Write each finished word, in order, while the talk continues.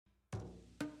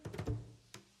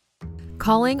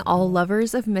calling all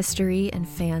lovers of mystery and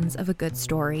fans of a good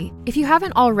story. If you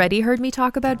haven't already heard me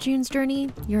talk about June's Journey,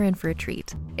 you're in for a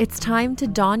treat. It's time to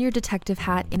don your detective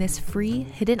hat in this free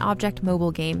hidden object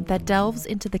mobile game that delves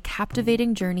into the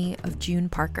captivating journey of June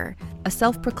Parker, a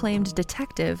self-proclaimed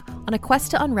detective on a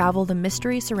quest to unravel the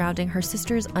mystery surrounding her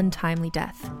sister's untimely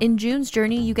death. In June's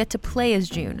Journey, you get to play as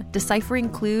June, deciphering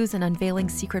clues and unveiling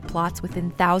secret plots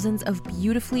within thousands of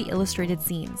beautifully illustrated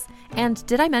scenes. And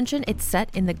did I mention it's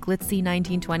set in the glitzy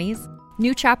 1920s?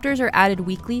 New chapters are added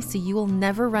weekly, so you will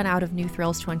never run out of new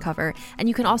thrills to uncover, and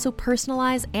you can also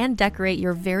personalize and decorate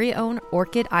your very own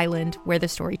Orchid Island where the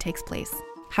story takes place.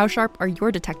 How sharp are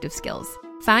your detective skills?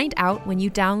 Find out when you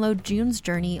download June's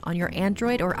Journey on your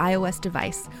Android or iOS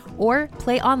device, or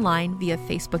play online via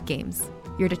Facebook Games.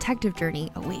 Your detective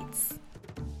journey awaits.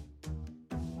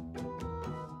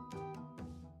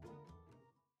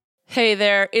 Hey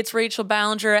there, it's Rachel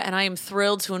Ballinger, and I am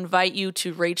thrilled to invite you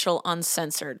to Rachel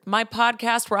Uncensored, my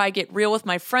podcast where I get real with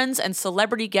my friends and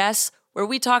celebrity guests, where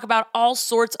we talk about all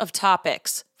sorts of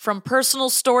topics. From personal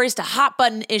stories to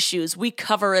hot-button issues, we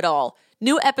cover it all.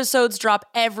 New episodes drop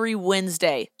every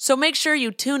Wednesday, so make sure you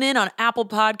tune in on Apple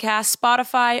Podcasts,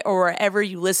 Spotify, or wherever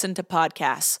you listen to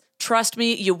podcasts. Trust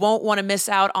me, you won't want to miss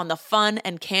out on the fun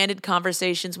and candid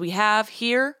conversations we have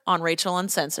here on Rachel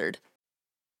Uncensored.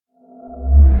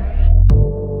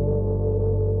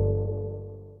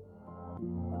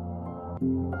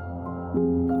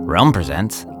 Realm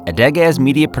presents a Dagaz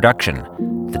Media production,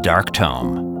 The Dark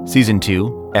Tome, Season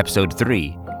 2, Episode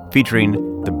 3,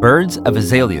 featuring The Birds of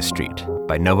Azalea Street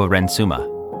by Nova Rensuma.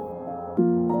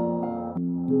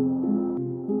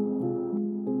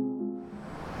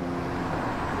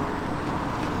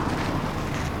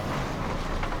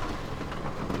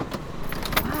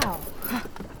 Wow.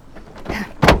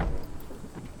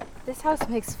 This house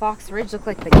makes Fox Ridge look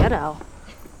like the ghetto.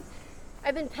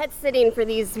 I've been pet sitting for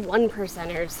these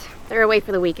 1%ers. They're away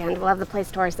for the weekend. We'll have the place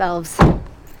to ourselves.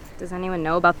 Does anyone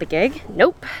know about the gig?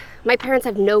 Nope. My parents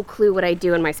have no clue what I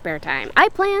do in my spare time. I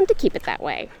plan to keep it that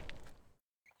way.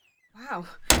 Wow.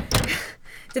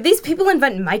 Did these people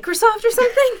invent Microsoft or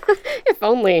something? If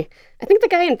only. I think the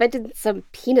guy invented some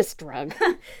penis drug.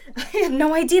 I had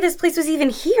no idea this place was even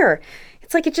here.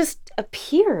 It's like it just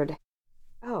appeared.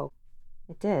 Oh,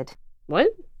 it did. What?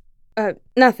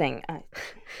 Nothing.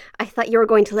 I thought you were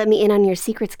going to let me in on your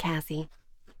secrets, Cassie.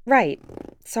 Right.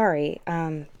 Sorry.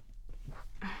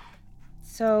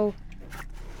 So,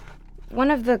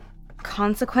 one of the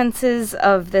consequences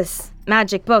of this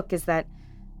magic book is that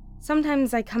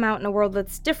sometimes I come out in a world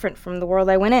that's different from the world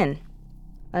I went in.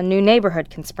 A new neighborhood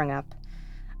can spring up.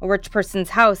 A rich person's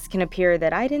house can appear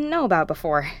that I didn't know about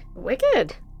before.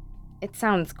 Wicked. It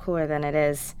sounds cooler than it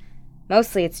is.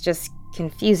 Mostly it's just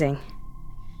confusing.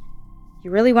 You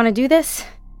really want to do this?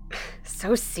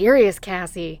 So serious,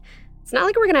 Cassie. It's not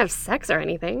like we're gonna have sex or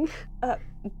anything.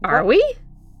 Are what? we?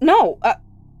 No,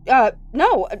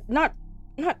 no,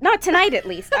 not tonight at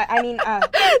least. I mean,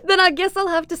 Then I guess I'll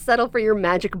have to settle for your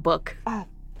magic book.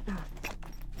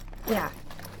 Yeah.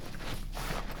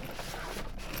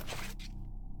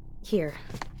 Here.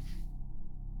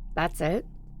 That's it?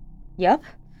 Yep.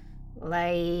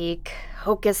 Like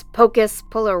hocus pocus,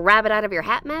 pull a rabbit out of your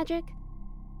hat magic?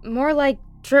 More like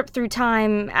trip through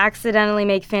time, accidentally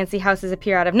make fancy houses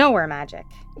appear out of nowhere magic.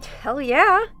 Hell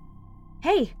yeah.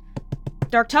 Hey,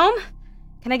 Dark Tome?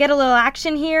 Can I get a little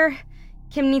action here?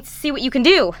 Kim needs to see what you can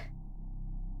do.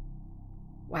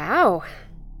 Wow.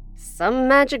 Some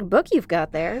magic book you've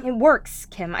got there. It works,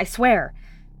 Kim, I swear.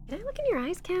 Can I look in your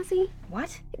eyes, Cassie?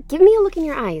 What? Give me a look in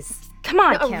your eyes. Come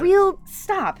on, A Kim. real...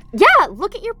 Stop. Yeah,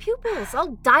 look at your pupils.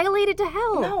 All dilated to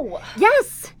hell. No.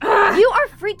 Yes. Ugh. You are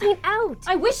freaking out.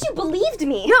 I wish you believed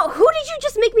me. No, who did you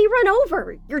just make me run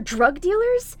over? Your drug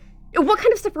dealers? What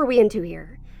kind of stuff are we into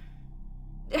here?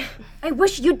 I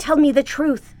wish you'd tell me the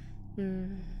truth.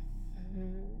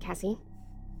 Cassie?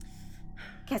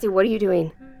 Cassie, what are you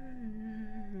doing?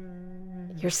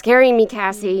 You're scaring me,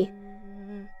 Cassie.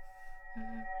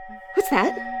 What's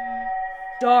that?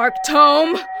 Dark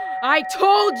Tome, I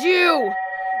told you!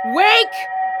 Wake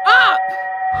up!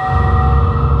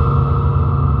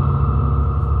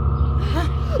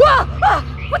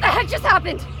 What the heck just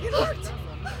happened? It worked!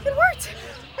 It worked!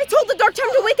 I told the Dark Tome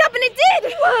to wake up and it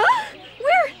did!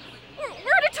 We're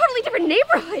in a totally different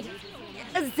neighborhood.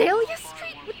 Azalea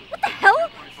Street? What the hell?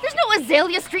 There's no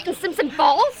Azalea Street in Simpson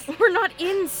Falls. We're not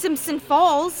in Simpson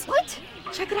Falls. What?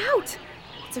 Check it out.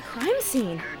 It's a crime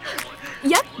scene.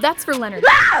 Yep, that's for Leonard.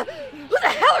 Ah! Who the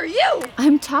hell are you?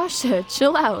 I'm Tasha.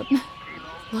 Chill out.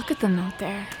 Look at them out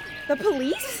there. The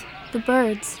police? The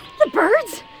birds. The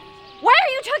birds? Why are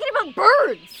you talking about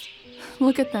birds?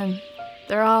 Look at them.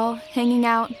 They're all hanging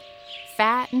out,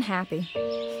 fat and happy,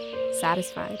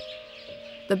 satisfied.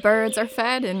 The birds are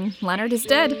fed and Leonard is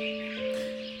dead.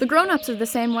 The grown-ups are the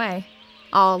same way,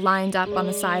 all lined up on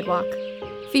the sidewalk,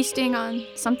 feasting on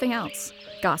something else.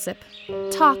 Gossip.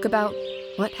 Talk about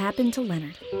what happened to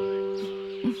Leonard.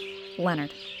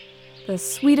 Leonard. The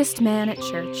sweetest man at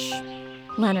church.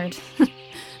 Leonard.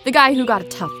 The guy who got a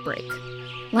tough break.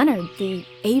 Leonard, the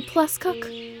A-plus cook.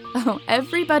 Oh,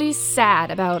 everybody's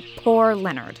sad about poor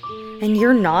Leonard. And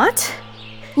you're not?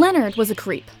 Leonard was a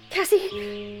creep.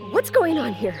 Cassie, what's going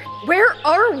on here? Where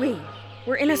are we?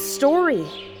 We're in a story.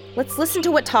 Let's listen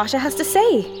to what Tasha has to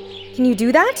say. Can you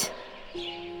do that?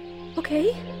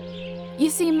 Okay. You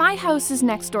see, my house is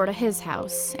next door to his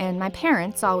house, and my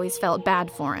parents always felt bad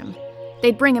for him.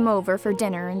 They'd bring him over for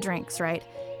dinner and drinks, right?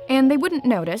 And they wouldn't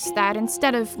notice that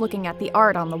instead of looking at the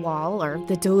art on the wall or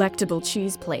the delectable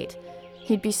cheese plate,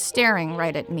 he'd be staring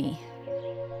right at me.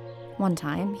 One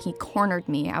time, he cornered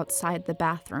me outside the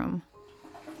bathroom.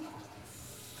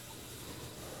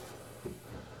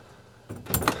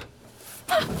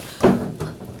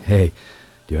 Hey,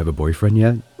 do you have a boyfriend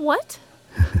yet? What?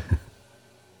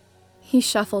 He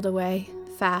shuffled away,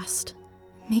 fast,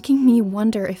 making me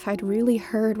wonder if I'd really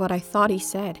heard what I thought he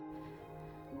said.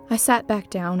 I sat back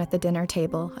down at the dinner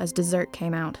table as dessert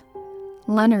came out.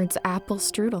 Leonard's apple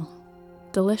strudel.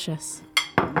 Delicious.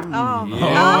 Oh.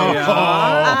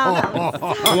 Yeah.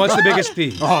 Who wants the biggest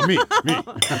piece? Oh, me.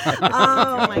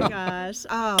 Oh my gosh.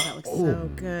 Oh, that looks so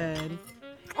good.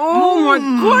 Oh my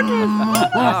goodness.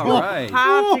 All right. You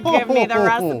have to give me the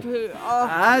recipe. Oh.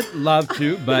 I'd love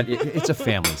to, but it's a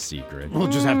family secret. We'll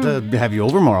just have to have you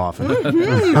over more often.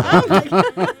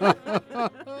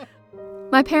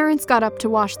 My parents got up to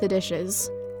wash the dishes.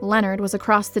 Leonard was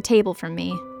across the table from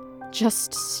me,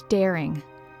 just staring,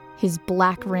 his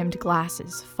black-rimmed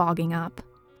glasses fogging up.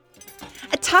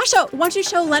 Tasha, why don't you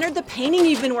show Leonard the painting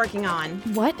you've been working on?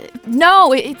 What?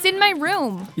 No, it's in my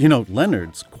room. You know,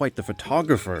 Leonard's quite the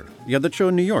photographer. You had that show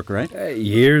in New York, right?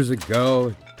 Years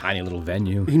ago, tiny little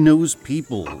venue. He knows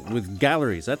people with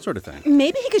galleries, that sort of thing.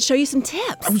 Maybe he could show you some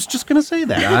tips. I was just going to say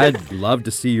that. I'd love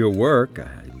to see your work. I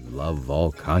love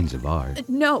all kinds of art.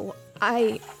 No,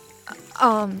 I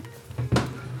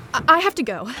have to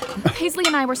go. Paisley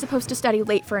and I were supposed to study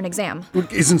late for an exam.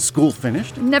 Isn't school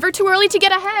finished? Never too early to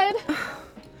get ahead.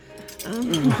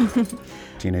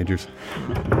 Teenagers.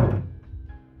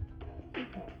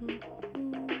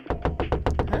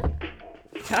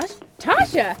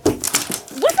 Tasha!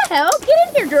 What the hell? Get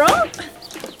in here, girl!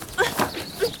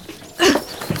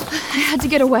 I had to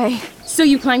get away. So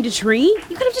you climbed a tree?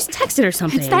 You could have just texted or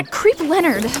something. It's that creep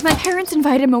Leonard. My parents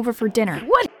invited him over for dinner.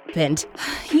 What happened?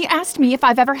 He asked me if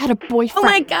I've ever had a boyfriend. Oh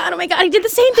my god, he did the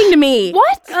same thing to me.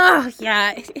 What? Oh,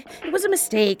 yeah, it was a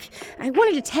mistake. I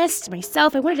wanted to test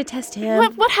myself, I wanted to test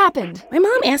him. What happened? My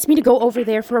mom asked me to go over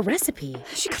there for a recipe.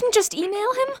 She couldn't just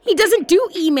email him? He doesn't do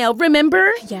email,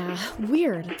 remember? Yeah,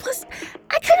 weird. Plus,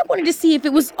 I kind of wanted to see if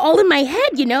it was all in my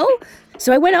head, you know?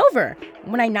 So I went over.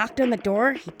 When I knocked on the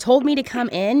door, he told me to come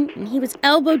in, and he was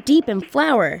elbow deep in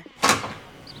flour.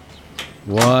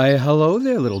 Why, hello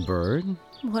there, little bird.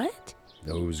 What?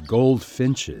 Those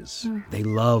goldfinches. They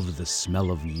love the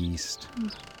smell of yeast.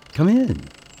 Come in.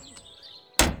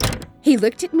 He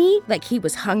looked at me like he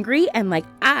was hungry and like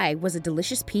I was a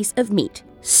delicious piece of meat.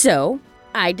 So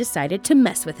I decided to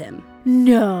mess with him.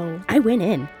 No. I went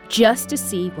in just to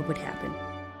see what would happen.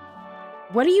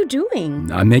 What are you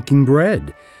doing? I'm making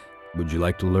bread. Would you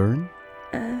like to learn?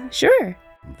 Sure.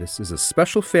 This is a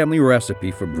special family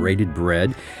recipe for braided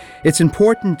bread. It's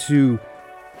important to...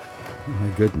 Oh my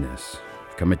goodness.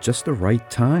 Come at just the right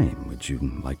time. Would you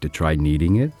like to try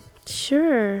kneading it?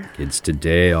 Sure. Kids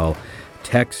today all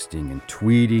texting and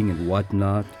tweeting and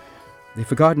whatnot. They've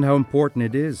forgotten how important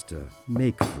it is to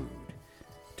make food.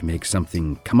 To make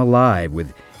something come alive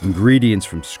with ingredients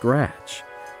from scratch.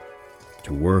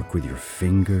 To work with your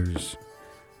fingers.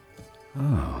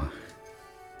 Oh,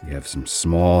 you have some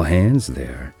small hands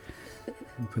there.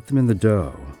 Put them in the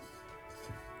dough.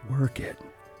 Work it.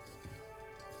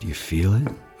 Do you feel it?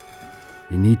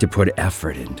 You need to put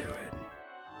effort into it.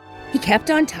 He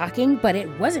kept on talking, but it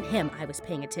wasn't him I was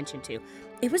paying attention to.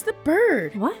 It was the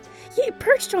bird. What? He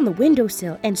perched on the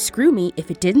windowsill and screw me if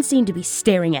it didn't seem to be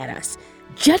staring at us.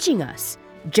 Judging us.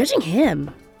 Judging him.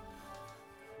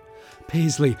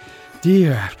 Paisley,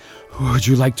 dear, would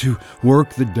you like to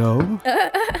work the dough?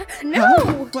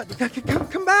 No! What?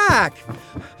 Come back!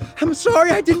 I'm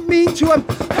sorry, I didn't mean to.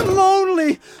 I'm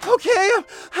lonely. Okay,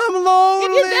 I'm lonely.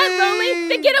 If you're that lonely,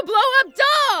 then get a blow-up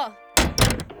doll!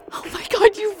 Oh my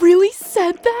god, you really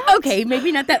said that? Okay,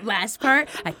 maybe not that last part.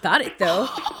 I thought it, though.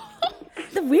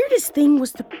 The weirdest thing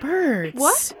was the birds.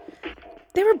 What?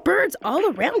 There were birds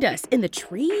all around us, in the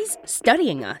trees,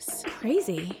 studying us.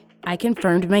 Crazy. I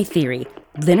confirmed my theory.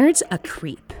 Leonard's a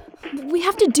creep. We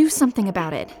have to do something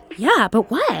about it. Yeah, but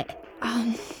what?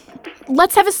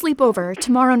 Let's have a sleepover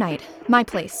tomorrow night. My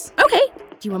place. Okay.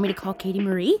 Do you want me to call Katie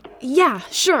Marie? Yeah,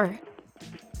 sure.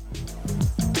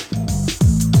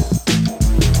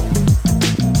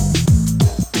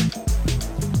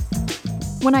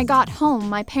 When I got home,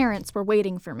 my parents were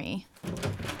waiting for me.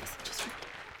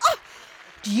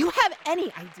 Do you have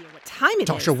any idea what time it is?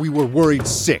 Tasha, we were worried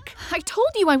sick. I told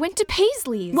you I went to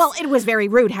Paisley's. Well, it was very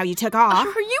rude how you took off.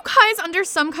 Are you guys under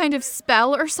some kind of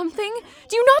spell or something?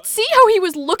 Do you not see how he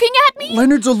was looking at me?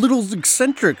 Leonard's a little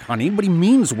eccentric, honey, but he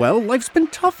means well. Life's been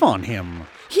tough on him.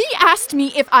 He asked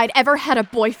me if I'd ever had a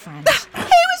boyfriend. He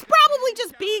was probably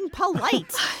just being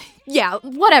polite. Yeah,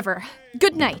 whatever.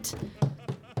 Good night.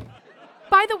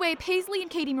 By the way, Paisley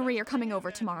and Katie Marie are coming over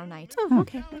tomorrow night. Oh,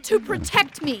 okay. To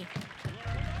protect me.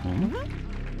 I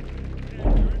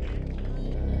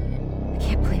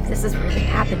can't believe this is really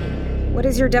happening. What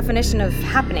is your definition of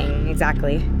happening,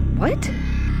 exactly? What?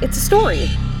 It's a story.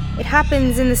 It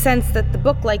happens in the sense that the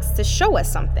book likes to show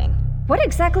us something. What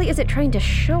exactly is it trying to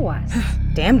show us?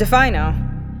 Damned if I know.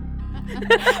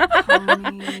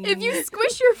 If you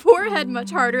squish your forehead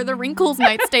much harder, the wrinkles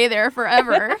might stay there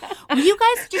forever. Will you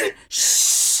guys just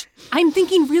shh? I'm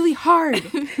thinking really hard.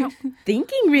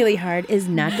 Thinking really hard is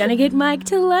not gonna get Mike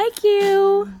to like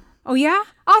you. Oh, yeah?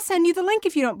 I'll send you the link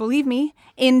if you don't believe me.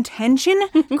 Intention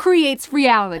creates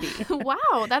reality.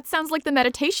 Wow, that sounds like the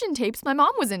meditation tapes my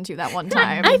mom was into that one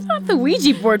time. I thought the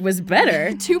Ouija board was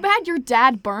better. Too bad your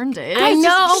dad burned it. I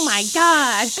know, oh my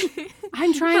gosh.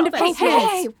 I'm trying to focus.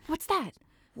 Hey, what's that?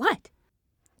 What?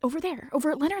 Over there,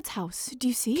 over at Leonard's house. Do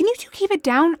you see? Can you two keep it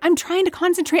down? I'm trying to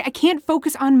concentrate. I can't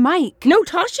focus on Mike. No,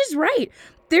 Tasha's right.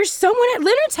 There's someone at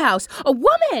Leonard's house. A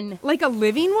woman. Like a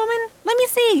living woman? Let me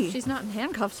see. She's not in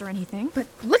handcuffs or anything. But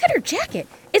look at her jacket.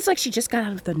 It's like she just got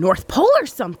out of the North Pole or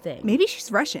something. Maybe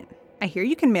she's Russian. I hear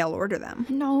you can mail order them.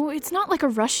 No, it's not like a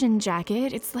Russian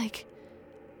jacket. It's like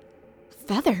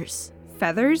feathers.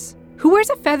 Feathers? Who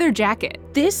wears a feather jacket?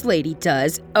 This lady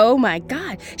does. Oh my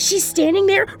God. She's standing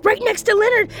there right next to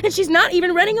Leonard, and she's not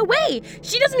even running away.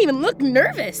 She doesn't even look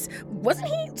nervous. Wasn't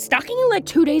he stalking you like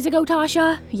 2 days ago,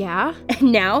 Tasha? Yeah.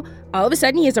 And now, all of a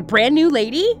sudden, he has a brand new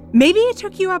lady? Maybe it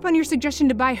took you up on your suggestion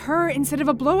to buy her instead of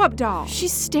a blow-up doll.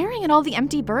 She's staring at all the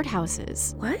empty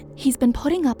birdhouses. What? He's been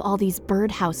putting up all these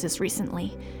birdhouses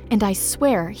recently, and I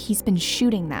swear he's been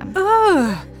shooting them.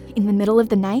 Ugh. In the middle of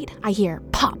the night, I hear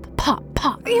pop, pop,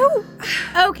 pop. Ew.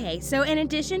 Okay, so in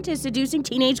addition to seducing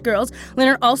teenage girls,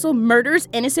 Leonard also murders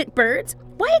innocent birds?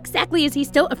 Why exactly is he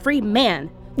still a free man?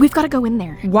 We've got to go in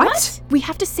there. What? We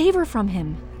have to save her from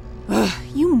him. Ugh,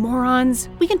 you morons.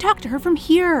 We can talk to her from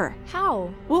here.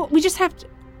 How? Well, we just have to...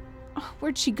 Oh,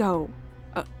 where'd she go?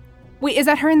 Wait, is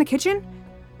that her in the kitchen?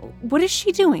 What is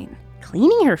she doing?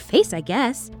 Cleaning her face, I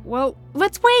guess. Well,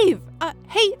 let's wave.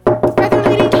 Hey, feather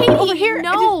lady, Katie, over here.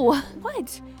 no.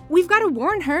 What? We've got to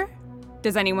warn her.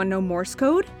 Does anyone know Morse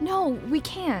code? No, we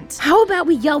can't. How about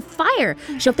we yell fire?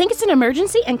 She'll think it's an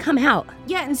emergency and come out.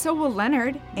 Yeah, and so will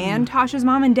Leonard and Tasha's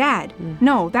mom and dad.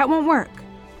 No, that won't work.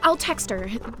 I'll text her,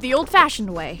 the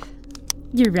old-fashioned way.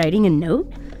 You're writing a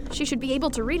note? She should be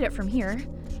able to read it from here.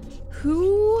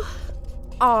 Who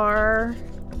are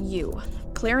you?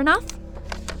 Clear enough?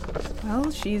 Well,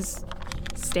 she's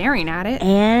staring at it.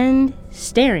 And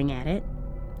staring at it.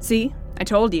 See, I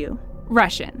told you.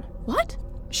 Russian. What?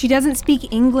 She doesn't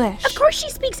speak English. Of course she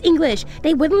speaks English.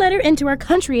 They wouldn't let her into our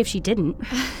country if she didn't.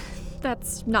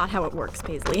 That's not how it works,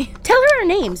 Paisley. Tell her our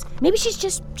names. Maybe she's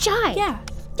just shy.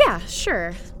 Yeah,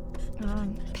 sure.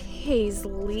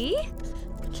 Paisley,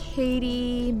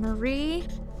 Katie Marie,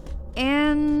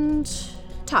 and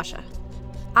Tasha.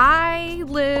 I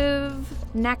live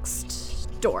next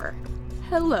door.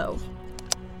 Hello.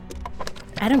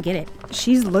 I don't get it.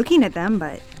 She's looking at them,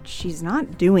 but she's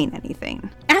not doing anything.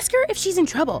 Ask her if she's in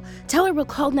trouble. Tell her we'll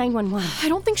call 911. I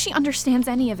don't think she understands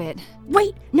any of it.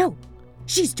 Wait, no.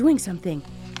 She's doing something.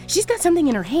 She's got something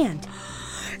in her hand.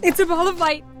 It's a ball of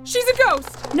light. She's a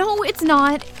ghost. No, it's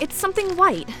not. It's something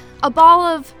white. A ball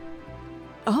of...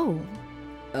 Oh.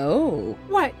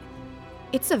 What?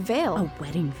 It's a veil. A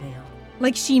wedding veil.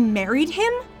 Like she married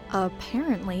him?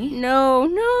 Apparently. No.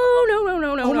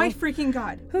 Oh my freaking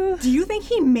God. Do you think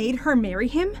he made her marry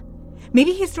him?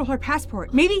 Maybe he stole her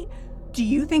passport. Maybe... Do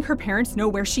you think her parents know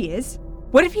where she is?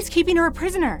 What if he's keeping her a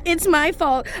prisoner? It's my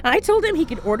fault. I told him he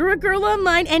could order a girl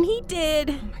online, and he did.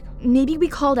 Oh my God. Maybe we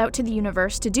called out to the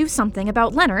universe to do something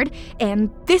about Leonard,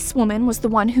 and this woman was the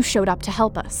one who showed up to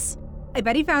help us. I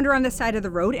bet he found her on the side of the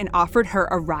road and offered her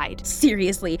a ride.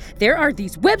 Seriously, there are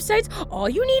these websites. All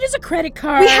you need is a credit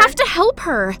card. We have to help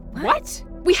her. What?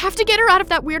 We have to get her out of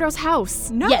that weirdo's house.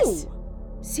 No. Yes.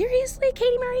 Seriously,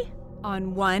 Katie Murray?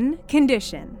 On one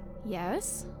condition.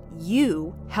 Yes?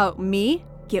 You help me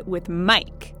get with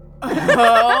Mike.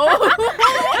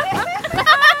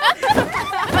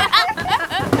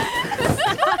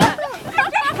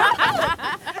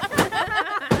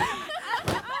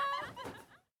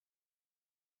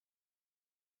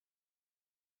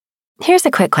 Here's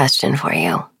a quick question for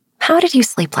you. How did you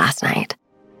sleep last night?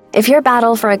 If your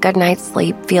battle for a good night's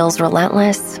sleep feels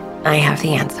relentless, I have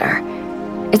the answer.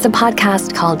 It's a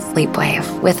podcast called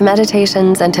Sleepwave, with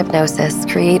meditations and hypnosis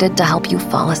created to help you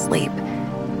fall asleep.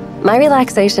 My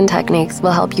relaxation techniques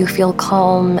will help you feel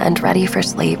calm and ready for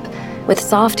sleep, with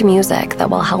soft music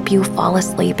that will help you fall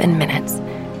asleep in minutes.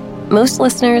 Most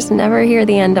listeners never hear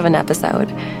the end of an episode.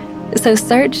 So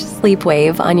search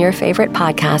Sleepwave on your favorite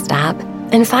podcast app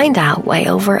and find out why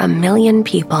over 1 million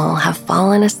people have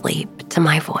fallen asleep to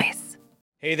my voice.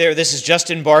 Hey there, this is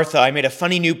Justin Bartha. I made a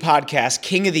funny new podcast,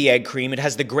 King of the Egg Cream. It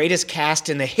has the greatest cast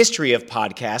in the history of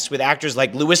podcasts with actors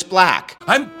like Louis Black.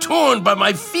 I'm torn by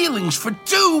my feelings for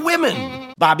 2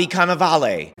 women. Bobby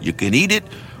Cannavale. You can eat it,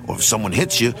 or if someone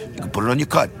hits you, you can put it on your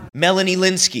cut. Melanie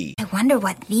Linsky. I wonder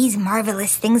what these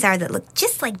marvelous things are that look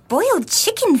just like boiled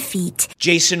chicken feet.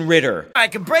 Jason Ritter. I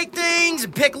can break things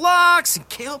and pick locks and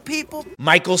kill people.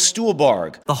 Michael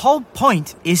Stuhlbarg. The whole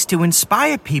point is to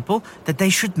inspire people that they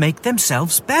should make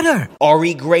themselves better.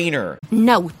 Ari Grainer.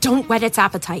 No, don't whet its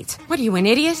appetite. What are you, an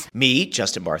idiot? Me,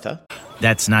 Justin Bartha.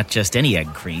 That's not just any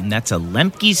egg cream, that's a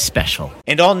Lemke's special.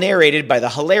 And all narrated by the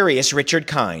hilarious Richard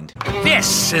Kind.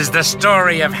 This is the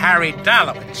story of Harry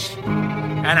Dalowitz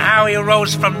and how he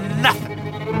rose from nothing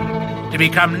to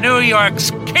become New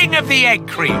York's King of the Egg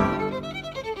Cream.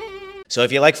 So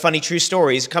if you like funny true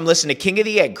stories, come listen to King of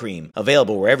the Egg Cream,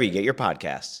 available wherever you get your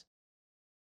podcasts.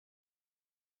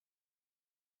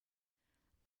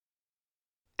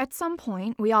 At some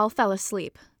point, we all fell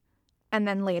asleep. And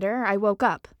then later, I woke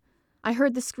up. I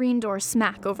heard the screen door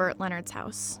smack over at Leonard's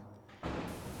house.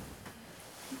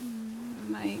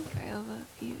 Mike, I love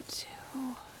you too.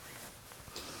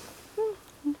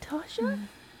 Tasha?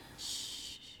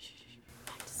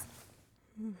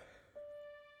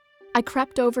 I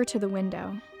crept over to the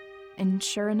window, and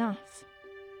sure enough,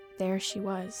 there she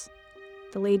was.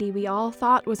 The lady we all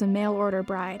thought was a mail-order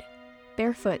bride,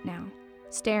 barefoot now,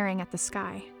 staring at the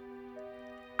sky.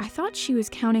 I thought she was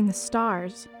counting the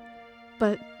stars,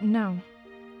 but no.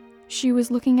 She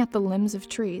was looking at the limbs of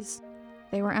trees.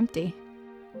 They were empty.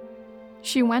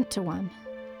 She went to one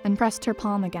and pressed her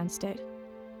palm against it,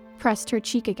 pressed her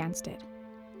cheek against it,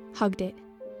 hugged it.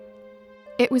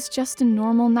 It was just a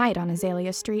normal night on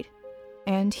Azalea Street,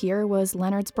 and here was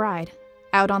Leonard's bride,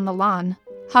 out on the lawn,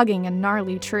 hugging a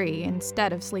gnarly tree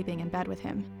instead of sleeping in bed with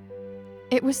him.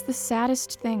 It was the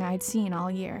saddest thing I'd seen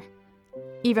all year.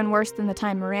 Even worse than the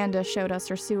time Miranda showed us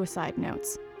her suicide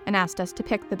notes and asked us to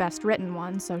pick the best written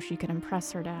one so she could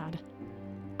impress her dad.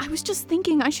 I was just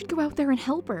thinking I should go out there and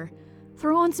help her,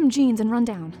 throw on some jeans and run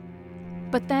down.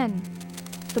 But then,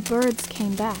 the birds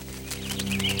came back.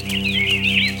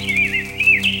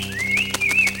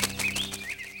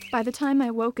 By the time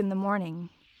I woke in the morning,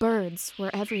 birds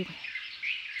were everywhere.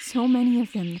 So many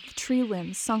of them that the tree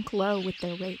limbs sunk low with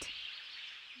their weight.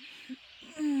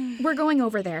 We're going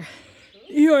over there.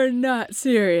 You're not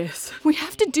serious. We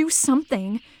have to do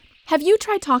something. Have you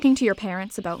tried talking to your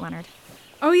parents about Leonard?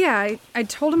 Oh yeah, I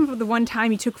told him about the one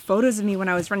time he took photos of me when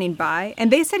I was running by,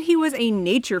 and they said he was a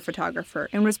nature photographer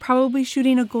and was probably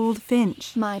shooting a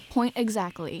goldfinch. My point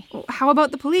exactly. How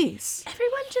about the police?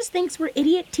 Everyone just thinks we're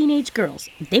idiot teenage girls.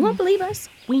 They won't believe us.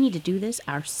 We need to do this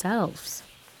ourselves.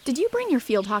 Did you bring your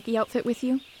field hockey outfit with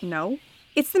you? No.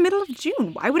 It's the middle of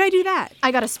June. Why would I do that?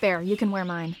 I got a spare. You can wear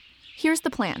mine. Here's the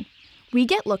plan. We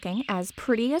get looking as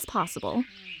pretty as possible,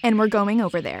 and we're going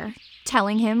over there,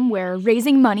 telling him we're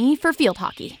raising money for field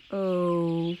hockey.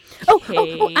 Oh,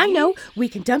 I know. We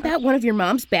can dump out one of your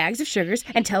mom's bags of sugars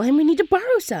and tell him we need to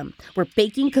borrow some. We're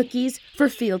baking cookies for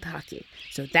field hockey.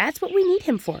 So that's what we need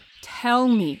him for. Tell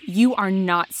me you are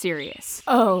not serious.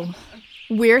 Oh,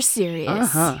 we're serious.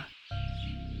 Uh-huh.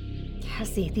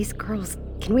 Cassie, these girls,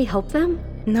 can we help them?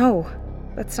 No,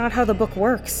 that's not how the book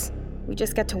works. We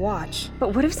just get to watch.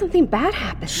 But what if something bad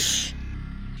happens? Shh.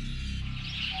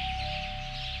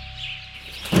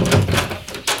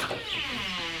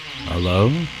 Hello?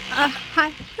 Hi.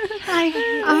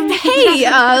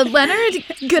 Hey, Leonard.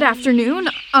 Good afternoon.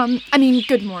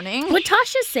 Good morning. What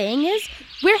Tasha's saying is,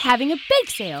 We're having a bake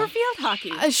sale. For field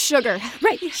hockey. Sugar.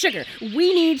 Right, sugar.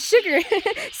 We need sugar.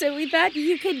 So we thought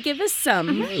you could give us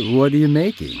some. What are you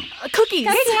making? Cookies.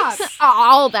 Cupcakes.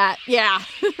 All that, yeah.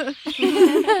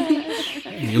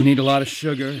 You need a lot of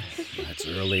sugar. That's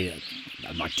early.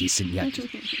 I'm not decent yet. Just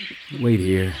wait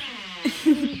here.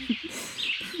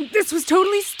 This was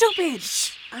totally stupid.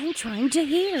 I'm trying to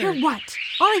hear. Hear what?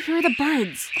 All I hear are the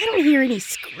birds. I don't hear any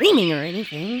screaming or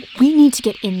anything. We need to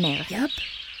get in there. Yep.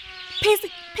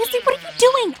 Paisley, what are you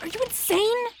doing? Are you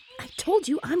insane? I told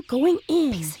you I'm going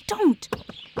in. Paisley, don't.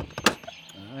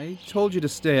 I told you to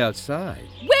stay outside.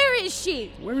 Where is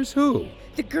she? Where is who?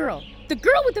 The girl. The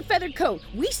girl with the feathered coat.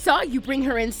 We saw you bring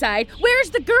her inside.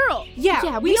 Where's the girl?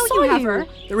 Yeah, we know saw you have her.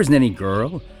 There isn't any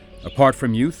girl, apart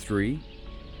from you three.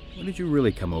 What did you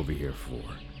really come over here for?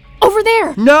 Over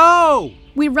there! No!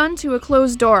 We run to a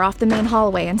closed door off the main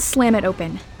hallway and slam it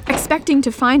open, expecting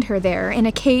to find her there in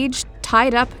a cage,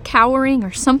 tied up, cowering,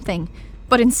 or something.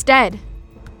 But instead...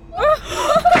 It's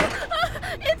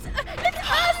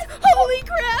us! Holy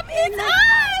crap, it's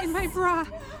us! In my bra.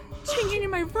 Changing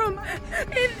in my room.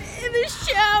 In the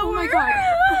shower. Oh my God.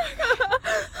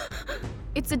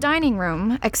 It's a dining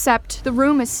room, except the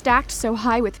room is stacked so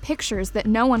high with pictures that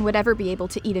no one would ever be able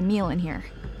to eat a meal in here.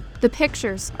 The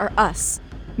pictures are us.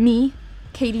 Me,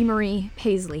 Katie Marie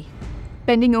Paisley.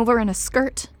 Bending over in a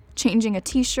skirt, changing a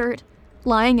t-shirt,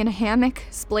 lying in a hammock,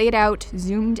 splayed out,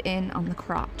 zoomed in on the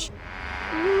crotch.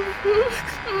 Me!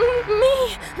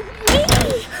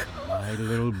 My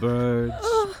little birds,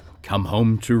 come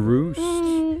home to roost.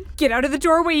 Get out of the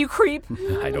doorway, you creep.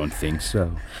 I don't think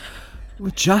so. We're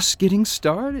just getting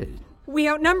started. We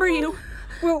outnumber you.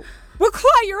 We'll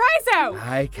claw your eyes out.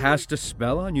 I cast a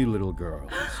spell on you, little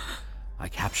girls. I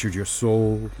captured your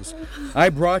souls. I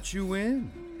brought you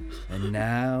in. And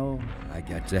now I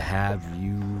get to have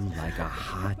you like a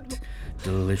hot,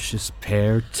 delicious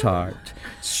pear tart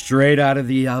straight out of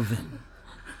the oven.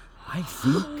 I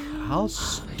think I'll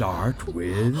start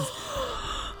with...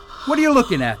 What are you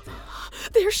looking at there?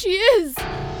 There she is!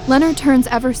 Leonard turns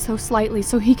ever so slightly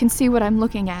so he can see what I'm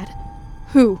looking at.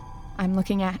 Who I'm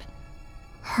looking at.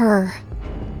 Her.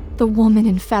 The woman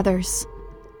in feathers.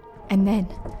 And then,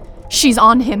 she's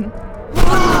on him. Get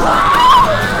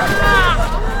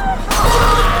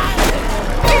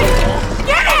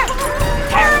him!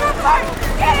 Tear him apart!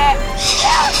 Get him!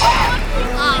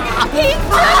 He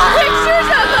took pictures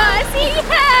of us! He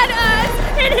had us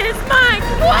in his mind!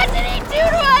 What did he do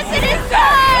to us in his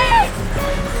mind?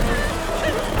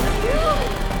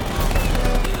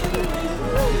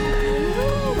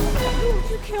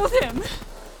 You killed him.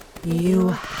 You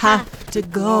have to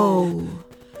go.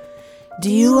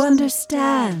 Do you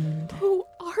understand? Who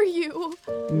are you?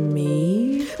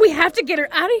 Me? We have to get her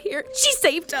out of here. She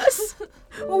saved us.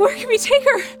 Where can we take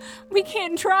her? We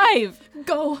can't drive.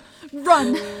 Go.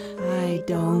 Run. I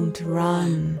don't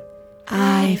run.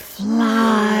 I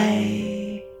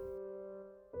fly.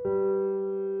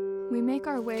 We make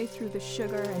our way through the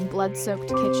sugar and blood-soaked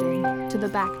kitchen to the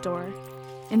back door.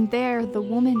 And there, the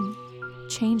woman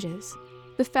changes.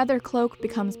 The feather cloak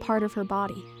becomes part of her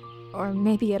body. Or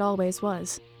maybe it always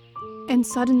was. And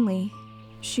suddenly,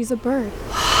 she's a bird.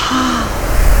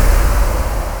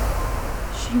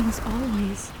 She was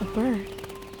always a bird.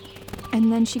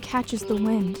 And then she catches the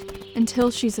wind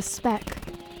until she's a speck,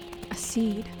 a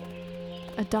seed,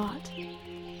 a dot,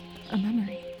 a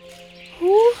memory.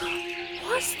 Who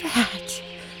was that?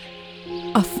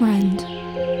 A friend.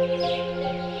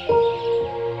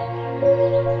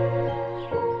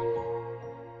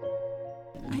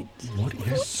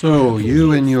 So,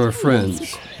 you and your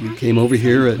friends, you came over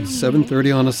here at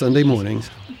 7:30 on a Sunday morning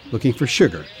looking for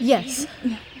sugar. Yes.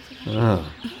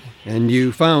 Ah, and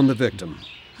you found the victim,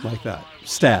 like that,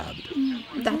 stabbed.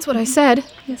 That's what I said.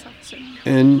 Yes, officer.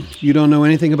 And you don't know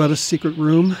anything about a secret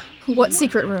room? What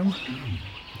secret room?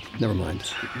 Never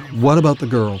mind. What about the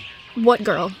girl? What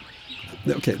girl?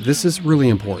 Okay, this is really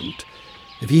important.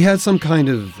 If he had some kind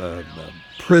of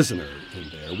prisoner in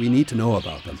there, we need to know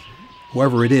about them.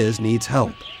 Whoever it is needs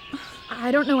help.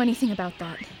 I don't know anything about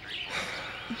that.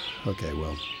 Okay,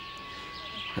 well,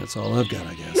 that's all I've got,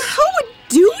 I guess. Who would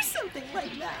do something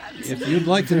like that? If you'd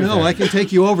like to know, I can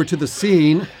take you over to the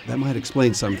scene. That might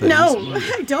explain some things. No,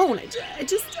 I don't. I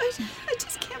just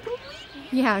can't believe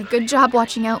it. Yeah, good job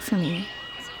watching out for me.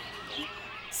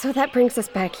 So that brings us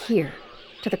back here,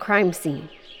 to the crime scene.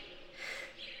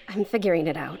 I'm figuring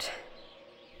it out.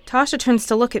 Tasha turns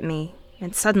to look at me,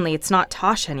 and suddenly it's not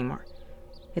Tasha anymore.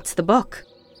 It's the book.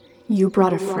 You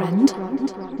brought a friend?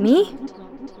 Me?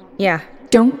 Yeah.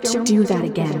 Don't do that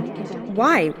again.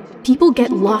 Why? People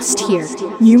get lost here.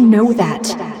 You know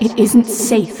that. It isn't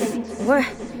safe. What?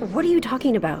 What are you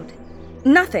talking about?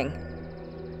 Nothing.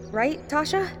 Right,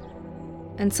 Tasha?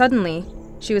 And suddenly,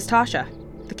 she was Tasha,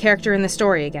 the character in the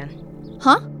story again.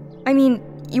 Huh? I mean,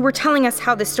 you were telling us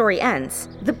how the story ends.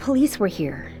 The police were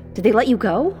here. Did they let you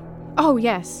go? Oh,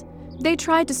 yes. They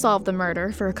tried to solve the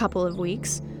murder for a couple of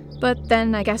weeks, but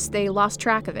then I guess they lost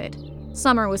track of it.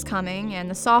 Summer was coming, and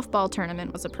the softball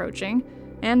tournament was approaching,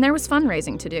 and there was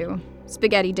fundraising to do.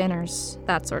 Spaghetti dinners,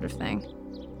 that sort of thing.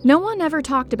 No one ever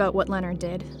talked about what Leonard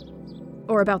did.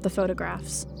 Or about the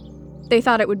photographs. They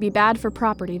thought it would be bad for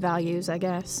property values, I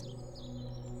guess.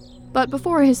 But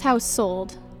before his house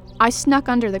sold, I snuck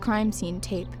under the crime scene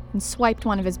tape and swiped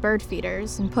one of his bird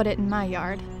feeders and put it in my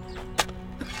yard.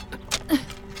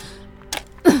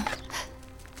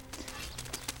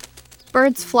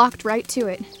 Birds flocked right to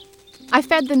it. I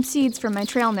fed them seeds from my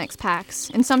trail mix packs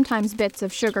and sometimes bits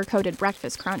of sugar-coated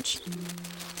breakfast crunch.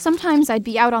 Sometimes I'd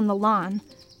be out on the lawn,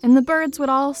 and the birds would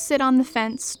all sit on the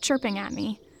fence chirping at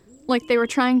me, like they were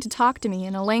trying to talk to me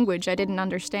in a language I didn't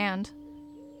understand.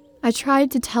 I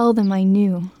tried to tell them I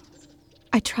knew.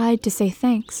 I tried to say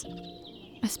thanks.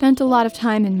 I spent a lot of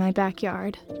time in my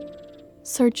backyard,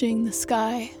 searching the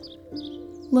sky,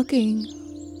 looking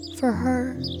for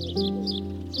her.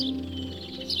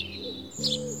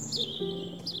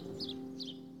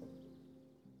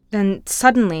 Then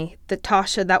suddenly, the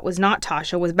Tasha that was not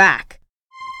Tasha was back.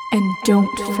 And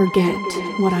don't forget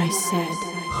what I said.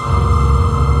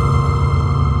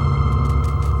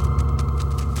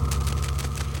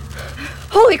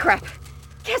 Holy crap!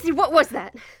 Cassie, what was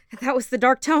that? That was the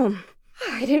Dark Tome.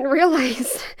 I didn't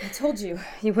realize. I told you.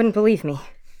 You wouldn't believe me.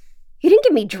 You didn't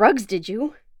give me drugs, did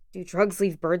you? Do drugs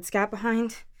leave bird scat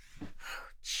behind? Oh,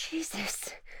 Jesus.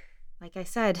 Like I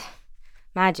said,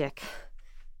 magic.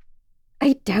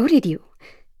 I doubted you.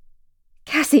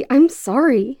 Cassie, I'm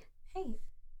sorry. Hey,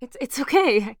 it's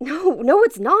okay. No,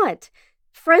 it's not.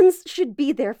 Friends should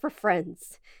be there for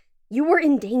friends. You were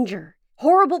in danger.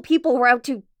 Horrible people were out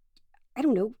to, I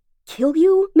don't know, kill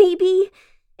you, maybe?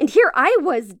 And here I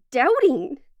was,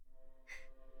 doubting.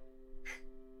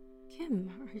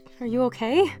 Kim, are you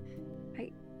okay?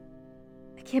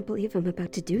 I can't believe I'm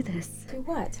about to do this. Do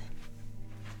what?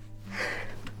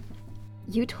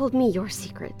 You told me your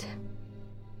secret.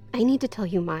 I need to tell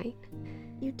you mine.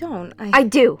 You don't. I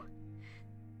do.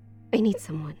 I need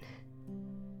someone.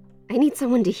 I need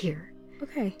someone to hear.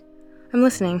 Okay. I'm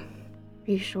listening.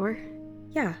 Are you sure?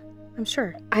 Yeah, I'm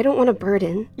sure. I don't want to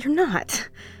burden. You're not.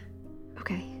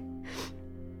 Okay.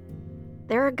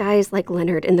 There are guys like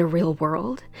Leonard in the real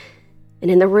world.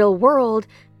 And in the real world,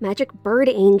 magic bird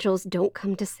angels don't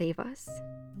come to save us.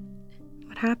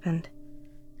 What happened?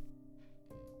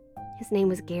 His name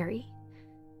was Gary.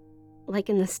 Like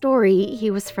in the story,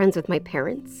 he was friends with my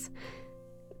parents.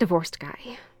 Divorced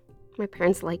guy. My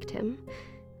parents liked him.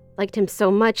 Liked him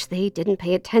so much they didn't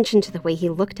pay attention to the way he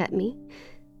looked at me.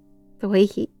 The way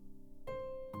he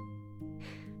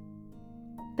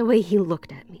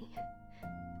looked at me.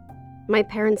 My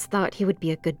parents thought he would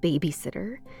be a good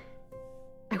babysitter.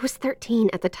 I was 13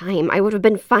 at the time. I would have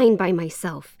been fine by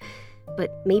myself.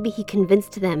 But maybe he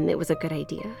convinced them it was a good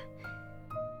idea.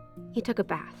 He took a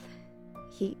bath.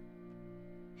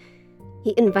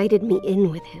 He invited me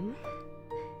in with him.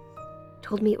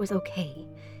 Told me it was okay.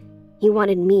 He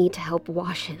wanted me to help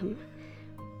wash him.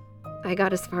 I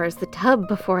got as far as the tub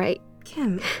before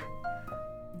Kim.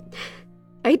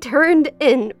 I turned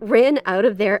and ran out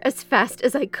of there as fast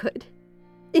as I could.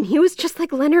 And he was just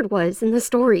like Leonard was in the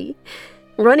story.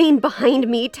 Running behind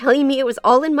me, telling me it was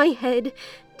all in my head,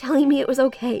 telling me it was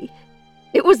okay.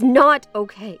 It was not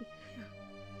okay.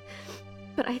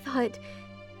 But I thought,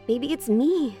 maybe it's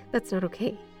me that's not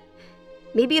okay.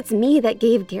 Maybe it's me that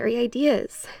gave Gary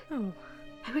ideas. Oh.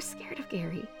 I was scared of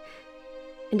Gary.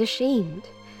 And ashamed.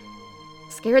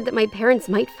 Scared that my parents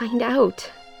might find out.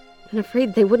 And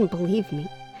afraid they wouldn't believe me.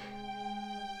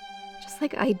 Just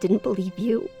like I didn't believe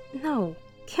you. No,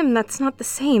 Kim, that's not the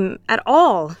same at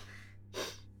all.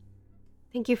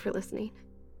 Thank you for listening.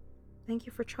 Thank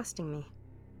you for trusting me.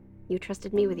 You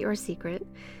trusted me with your secret.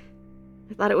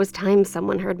 I thought it was time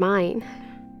someone heard mine.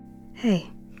 Hey.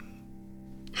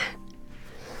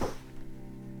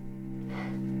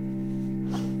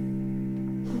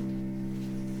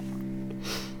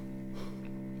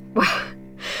 Wow.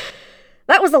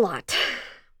 That was a lot.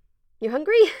 You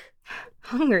hungry?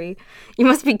 Hungry? You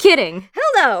must be kidding.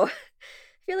 Hell no! I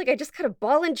feel like I just cut a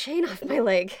ball and chain off my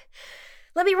leg.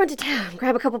 Let me run to town,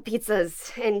 grab a couple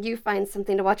pizzas, and you find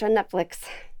something to watch on Netflix.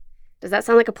 Does that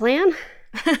sound like a plan?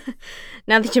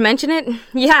 Now that you mention it,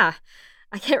 yeah.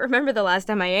 I can't remember the last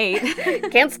time I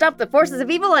ate. Can't stop the forces of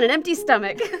evil on an empty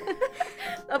stomach.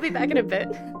 I'll be back in a bit.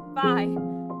 Bye.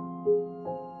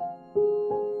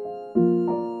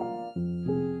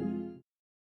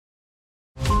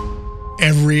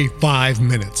 Every 5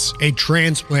 minutes, a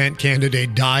transplant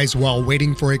candidate dies while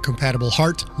waiting for a compatible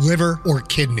heart, liver, or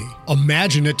kidney.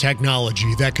 Imagine a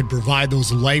technology that could provide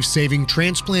those life-saving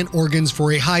transplant organs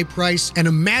for a high price, and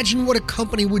imagine what a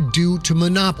company would do to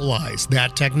monopolize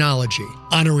that technology.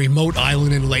 On a remote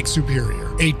island in Lake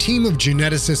Superior, a team of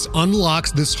geneticists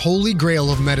unlocks this holy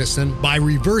grail of medicine by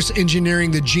reverse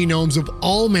engineering the genomes of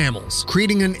all mammals,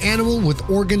 creating an animal with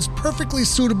organs perfectly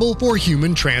suitable for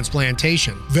human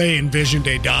transplantation. They envisioned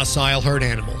a docile herd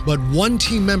animal, but one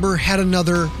team member had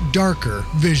another, darker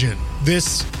vision.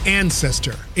 This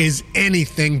ancestor is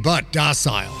anything but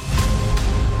docile.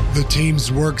 The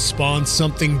team's work spawned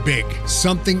something big,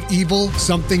 something evil,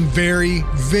 something very,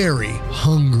 very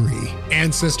hungry.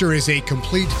 Ancestor is a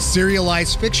complete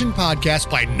serialized fiction podcast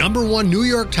by #1 New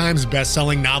York Times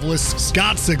bestselling novelist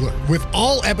Scott Sigler, with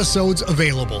all episodes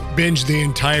available. Binge the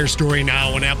entire story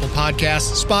now on Apple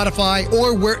Podcasts, Spotify,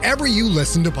 or wherever you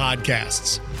listen to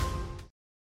podcasts.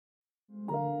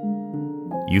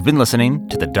 You've been listening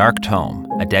to The Dark Tome,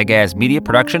 a Dagaz media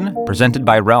production presented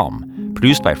by Realm.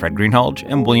 Produced by Fred Greenhalgh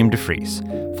and William DeFries.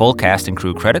 Full cast and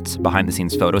crew credits,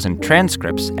 behind-the-scenes photos, and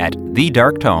transcripts at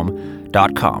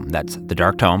thedarktome.com. That's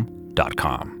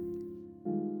thedarktome.com.